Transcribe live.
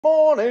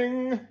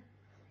Morning!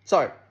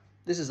 So,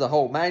 this is the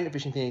whole magnet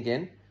fishing thing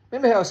again.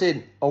 Remember how I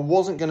said I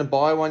wasn't going to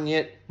buy one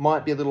yet?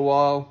 Might be a little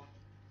while.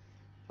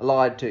 I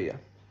lied to you.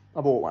 I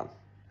bought one.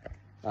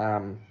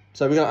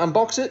 So we're going to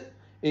unbox it.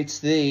 It's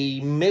the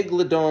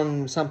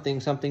Megaladon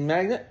something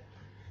magnet.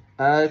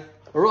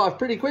 Arrived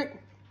pretty quick.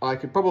 I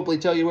could probably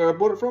tell you where I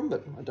bought it from,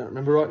 but I don't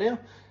remember right now.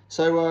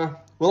 So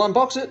we'll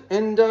unbox it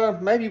and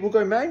maybe we'll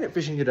go magnet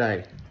fishing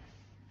today.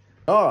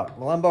 Alright,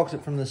 we'll unbox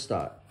it from the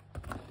start.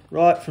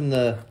 Right from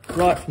the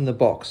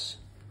box.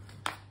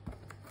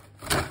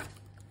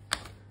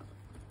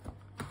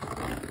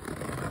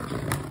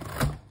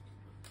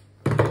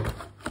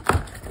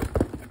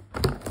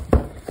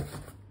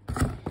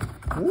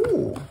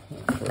 Ooh,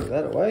 I'll throw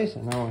that away so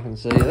no one can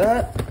see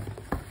that.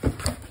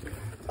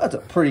 That's a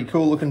pretty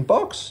cool looking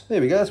box.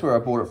 There we go, that's where I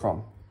bought it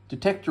from.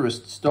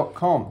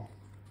 Detectorists.com.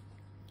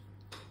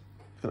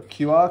 It's got a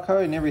QR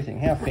code and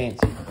everything. How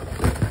fancy.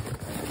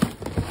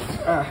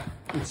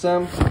 It's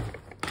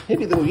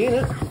heavy little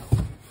unit.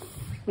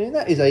 Man,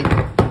 that's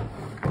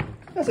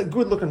a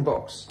good looking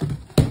box.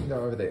 Go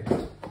over there.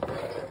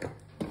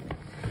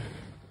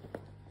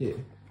 Yeah.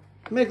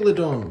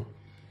 Megaladon.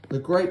 The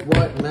great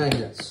white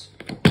magnets.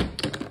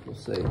 We'll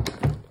see.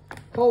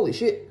 Holy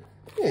shit.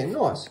 Yeah,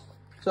 nice.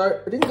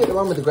 So I didn't get the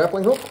one with the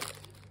grappling hook,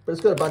 but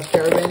it's got a bunch of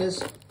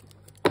carabiners.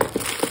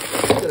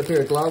 It's got a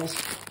pair of gloves.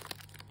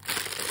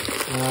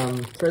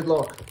 Thread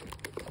lock.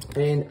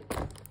 And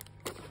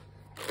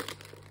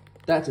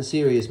that's a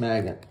serious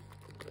magnet.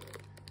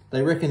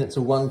 They reckon it's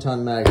a 1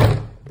 ton magnet,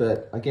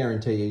 but I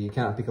guarantee you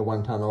can't pick a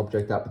 1 ton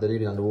object up with it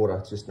even underwater.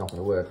 It's just not going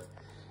to work.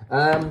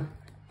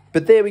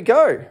 But there we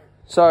go.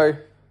 So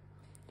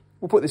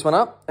we'll put this one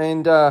up,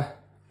 and I'm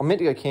meant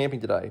to go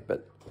camping today,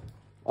 but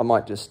I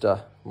might just go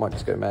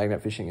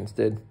magnet fishing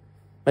instead.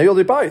 Maybe I'll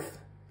do both.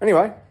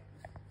 Anyway,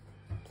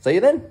 see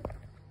you then.